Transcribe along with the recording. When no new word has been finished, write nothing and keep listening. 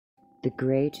The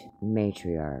Great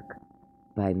Matriarch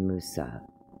by Musa,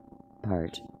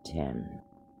 Part 10.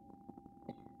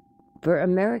 For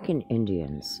American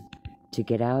Indians to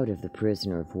get out of the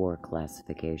prisoner of war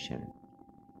classification,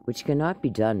 which cannot be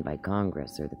done by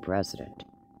Congress or the President,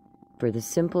 for the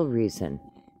simple reason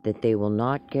that they will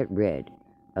not get rid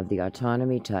of the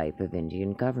autonomy type of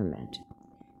Indian government,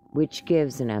 which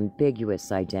gives an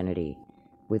ambiguous identity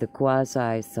with a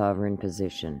quasi-sovereign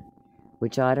position,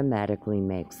 which automatically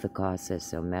makes the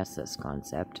causis omnessus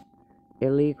concept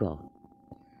illegal.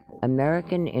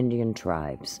 American Indian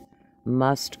tribes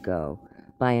must go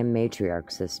by a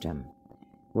matriarch system,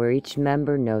 where each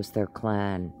member knows their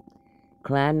clan.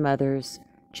 Clan mothers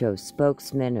chose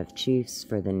spokesmen of chiefs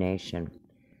for the nation.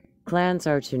 Clans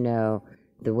are to know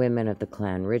the women of the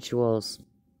clan rituals,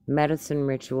 medicine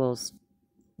rituals,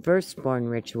 firstborn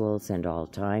rituals, and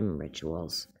all-time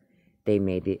rituals. They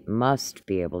must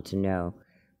be able to know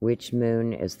which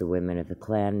moon is the women of the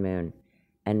clan moon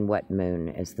and what moon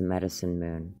is the medicine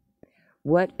moon.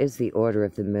 What is the order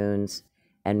of the moons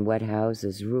and what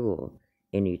houses rule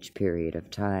in each period of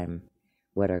time?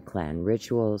 What are clan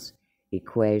rituals,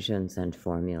 equations, and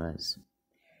formulas?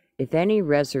 If any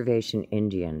reservation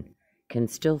Indian can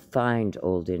still find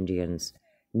old Indians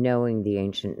knowing the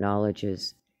ancient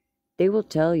knowledges, they will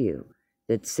tell you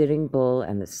that Sitting Bull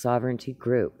and the sovereignty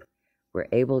group were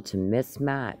able to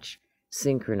mismatch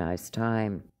synchronized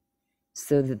time,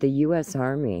 so that the U.S.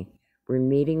 Army were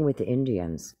meeting with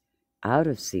Indians out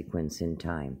of sequence in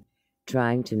time,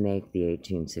 trying to make the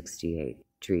 1868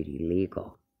 treaty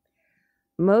legal.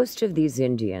 Most of these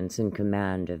Indians in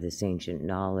command of this ancient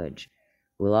knowledge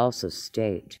will also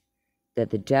state that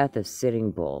the death of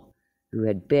Sitting Bull, who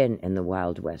had been in the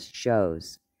Wild West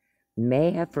shows,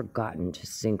 may have forgotten to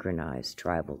synchronize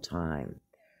tribal time,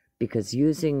 because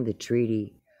using the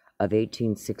Treaty of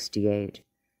 1868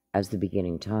 as the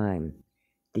beginning time,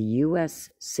 the U.S.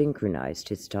 synchronized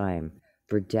his time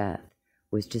for death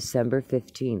was December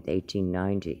 15,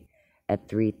 1890, at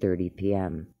 3:30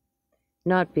 p.m.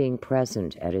 Not being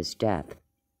present at his death,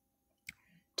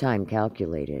 time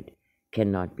calculated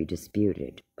cannot be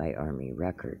disputed by Army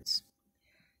records.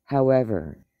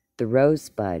 However, the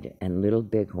Rosebud and Little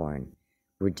Bighorn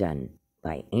were done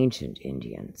by ancient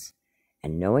Indians,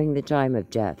 and knowing the time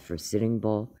of death for Sitting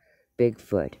Bull,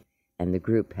 Bigfoot, and the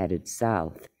group headed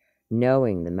south,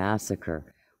 knowing the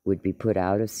massacre would be put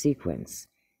out of sequence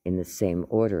in the same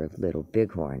order of Little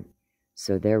Bighorn,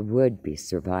 so there would be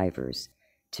survivors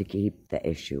to keep the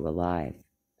issue alive.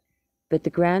 But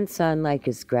the grandson, like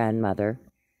his grandmother,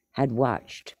 had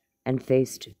watched and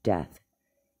faced death,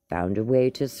 found a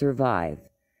way to survive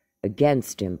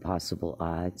against impossible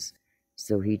odds,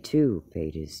 so he too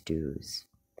paid his dues.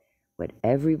 What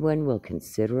everyone will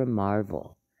consider a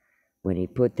marvel when he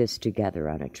put this together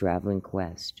on a traveling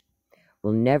quest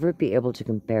will never be able to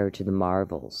compare to the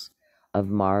marvels of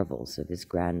his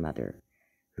grandmother,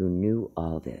 who knew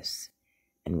all this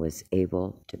and was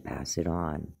able to pass it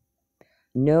on.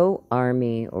 No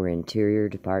Army or Interior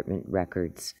Department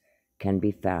records can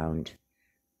be found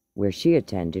where she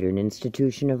attended an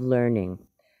institution of learning,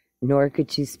 nor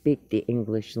could she speak the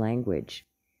English language.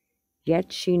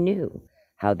 Yet she knew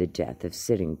how the death of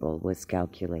Sitting Bull was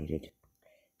calculated,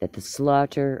 that the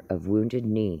slaughter of Wounded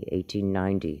Knee,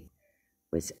 1890,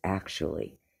 was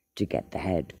actually to get the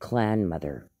head clan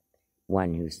mother,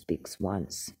 one who speaks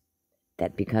once.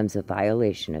 That becomes a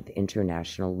violation of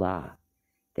international law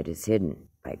that is hidden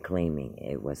by claiming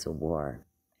it was a war.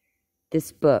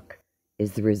 This book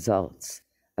is the results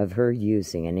of her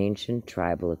using an ancient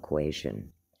tribal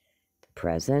equation. The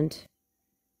present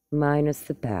minus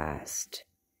the past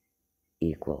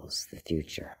equals the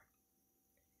future.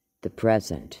 The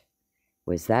present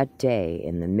was that day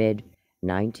in the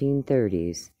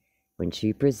mid-1930s when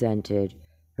she presented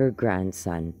her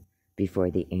grandson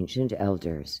before the ancient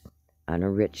elders on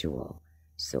a ritual,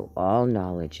 so all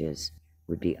knowledges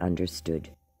would be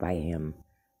understood by him,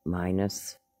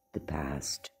 minus the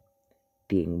past,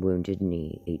 being Wounded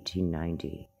Knee,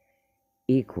 1890,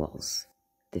 equals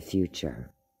the future,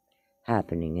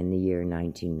 happening in the year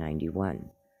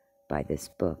 1991 by this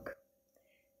book.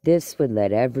 This would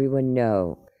let everyone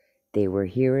know they were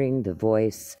hearing the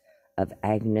voice of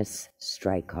Agnes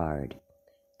Streichard,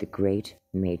 the great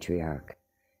matriarch,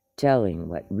 telling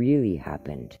what really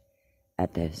happened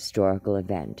at the historical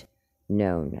event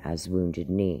known as Wounded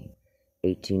Knee,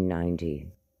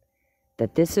 1890.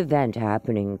 That this event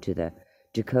happening to the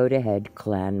Dakota Head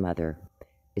clan mother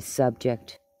is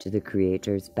subject to the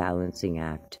Creator's Balancing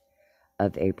Act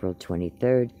of April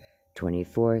 23rd,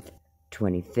 24th,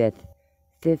 25th,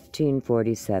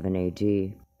 1547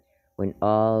 AD, when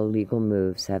all legal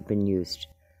moves have been used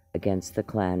against the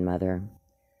clan mother,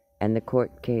 and the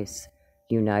court case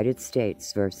United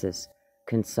States versus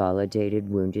Consolidated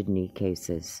Wounded Knee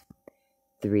Cases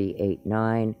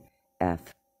 389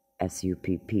 F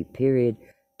SUPP period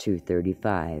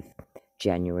 235,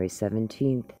 January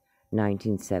 17th,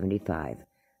 1975,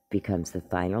 becomes the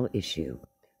final issue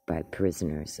by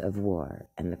prisoners of war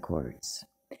and the courts.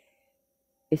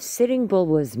 If Sitting Bull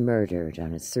was murdered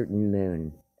on a certain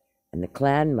moon, and the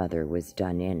clan mother was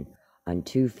done in on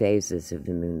 2 phases of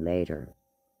the moon later,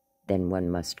 then one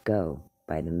must go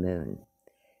by the moon.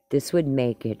 This would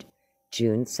make it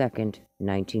June 2nd,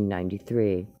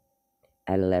 1993,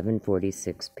 at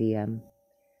 11:46 p.m.,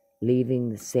 leaving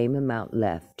the same amount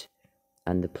left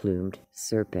on the plumed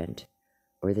serpent,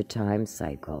 or the time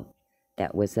cycle,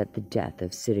 that was at the death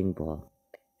of Sitting Bull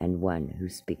and One Who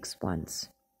Speaks Once.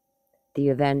 The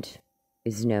event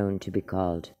is known to be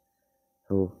called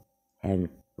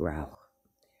Hohenrauch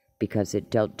because it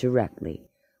dealt directly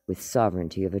with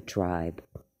sovereignty of a tribe.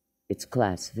 Its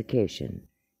classification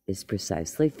is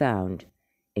precisely found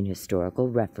in historical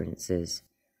references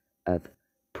of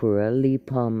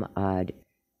Pluralipum ad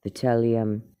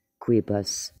Vitellium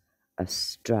quibus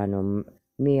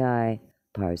astronomiae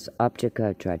pars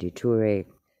optica traditure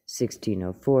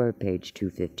 1604, page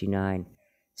 259,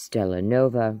 Stella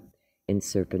Nova in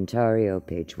Serpentario,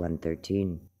 page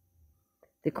 113.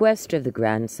 The quest of the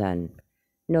grandson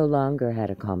no longer had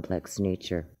a complex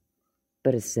nature,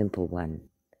 but a simple one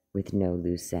with no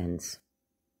loose ends.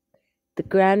 The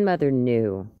grandmother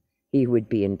knew he would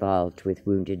be involved with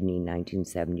Wounded Knee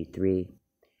 1973,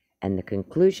 and the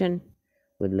conclusion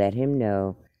would let him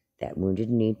know that Wounded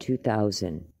Knee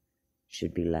 2000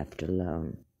 should be left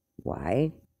alone.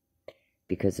 Why?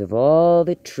 Because of all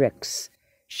the tricks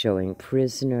showing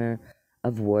prisoner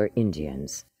of war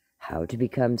Indians how to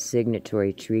become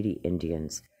signatory treaty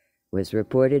Indians was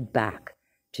reported back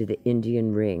to the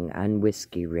Indian Ring on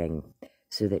Whiskey Ring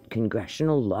so that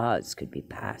congressional laws could be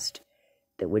passed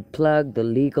that would plug the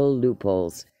legal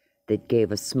loopholes that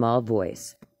gave a small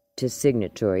voice to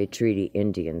signatory treaty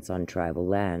Indians on tribal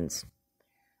lands.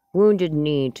 Wounded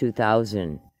Knee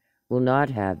 2000 will not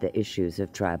have the issues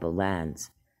of tribal lands,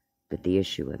 but the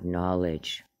issue of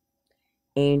knowledge.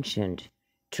 Ancient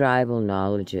tribal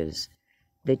knowledges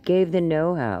that gave the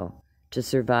know-how to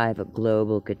survive a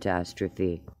global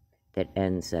catastrophe that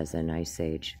ends as an ice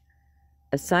age.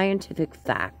 A scientific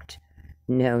fact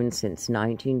known since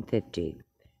 1950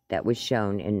 that was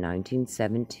shown in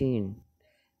 1917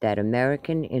 that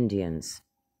American Indians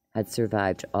had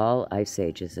survived all ice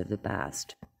ages of the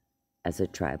past as a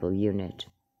tribal unit.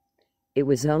 It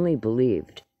was only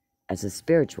believed as a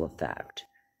spiritual fact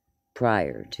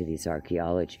prior to these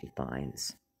archaeology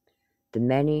finds. The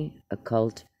many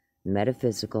occult,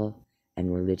 metaphysical,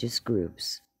 and religious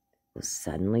groups will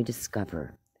suddenly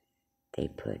discover they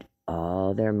put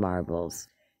all their marbles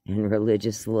and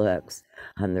religious looks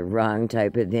on the wrong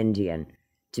type of Indian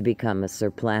to become a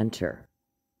supplanter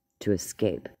to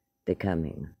escape the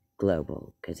coming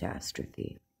global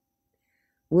catastrophe.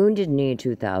 Wounded Knee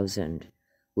 2000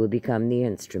 will become the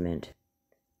instrument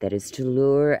that is to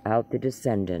lure out the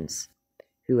descendants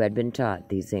who had been taught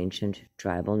these ancient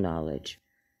tribal knowledge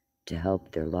to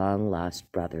help their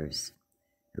long-lost brothers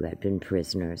who had been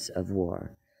prisoners of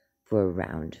war for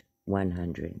around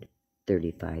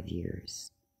 135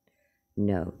 years.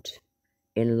 Note,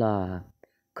 in law,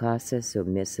 casus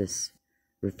omissus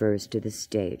refers to the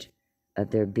state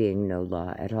of there being no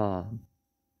law at all.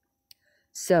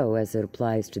 So, as it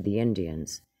applies to the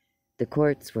Indians, the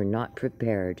courts were not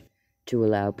prepared to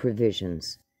allow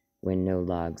provisions when no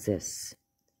law exists.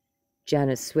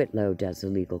 Janice Switlow does a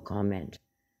legal comment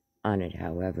on it,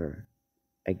 however,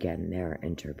 again, their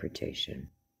interpretation.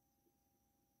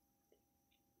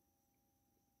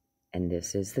 And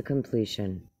this is the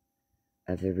completion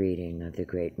of the reading of The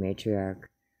Great Matriarch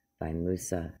by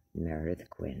Musa Meredith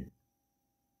Quinn.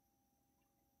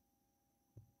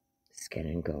 Skin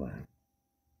and Goa.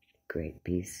 Great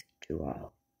peace to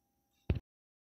all.